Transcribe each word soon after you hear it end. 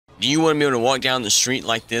Do you want to be able to walk down the street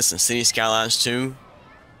like this in City Skylines 2?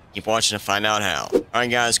 Keep watching to find out how.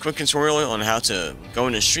 Alright guys, quick tutorial on how to go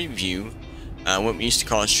into Street View. What we used to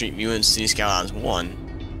call Street View in City Skylines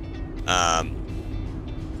 1. Oh,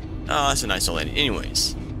 that's a nice old lady.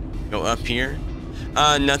 Anyways, go up here.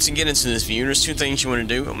 Now to get into this view, there's two things you want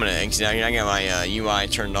to do. I'm going to exit out here. I got my UI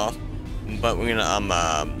turned off. But we're going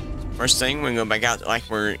to, first thing, we're going to go back out like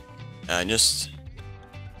we're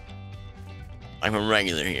like we're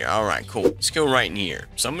regular here. Alright, cool. Let's go right in here.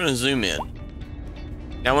 So I'm going to zoom in.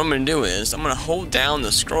 Now what I'm going to do is, I'm going to hold down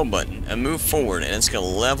the scroll button and move forward, and it's going to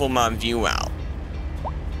level my view out.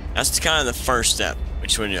 That's kind of the first step.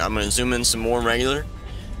 Which one? I'm going to zoom in some more regular.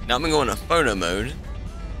 Now I'm going to go into photo mode.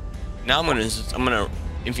 Now I'm going to,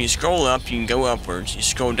 if you scroll up, you can go upwards. You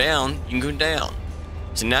scroll down, you can go down.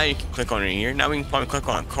 So now you can click on it here. Now we can probably click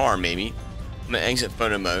on a car maybe. I'm going to exit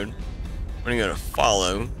photo mode. I'm going to go to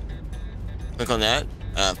follow. Click on that.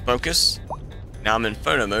 Focus. Now I'm in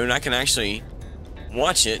photo mode. I can actually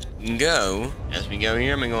watch it go as we go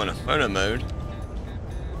here. I'm going to go into photo mode.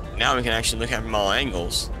 Now we can actually look at from all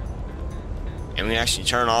angles. And we can actually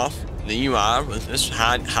turn off the UI with this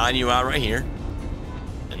hide UI right here.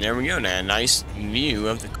 And there we go now. A nice view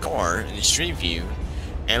of the car in the street view.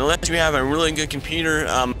 And unless you have a really good computer,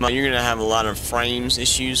 you're going to have a lot of frames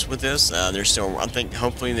issues with this. There's still, I think,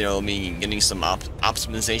 hopefully they'll be getting some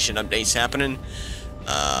optimization updates happening.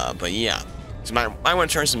 But yeah, so I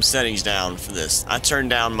want to turn some settings down for this. I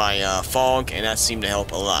turned down my fog, and that seemed to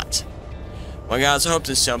help a lot. Well, guys, I hope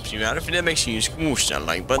this helps you out. If it did, make sure you smash that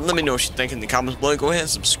like button. Let me know what you think in the comments below. Go ahead and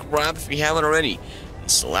subscribe if you haven't already, and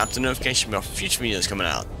slap the notification bell for future videos coming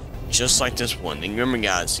out, just like this one. And remember,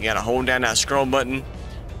 guys, you gotta hold down that scroll button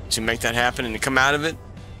to make that happen, and to come out of it,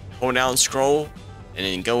 hold down scroll, and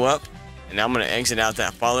then go up. And now I'm going to exit out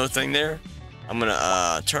that follow thing there. I'm going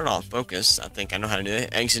to turn off focus. I think I know how to do it.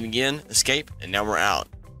 Exit again, escape, and now we're out.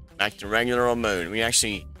 Back to regular mode. We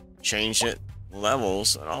actually changed it,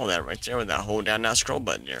 levels, and all that right there with that hold down that scroll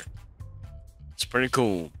button there. It's pretty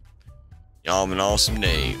cool. Y'all have an awesome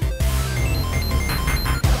day.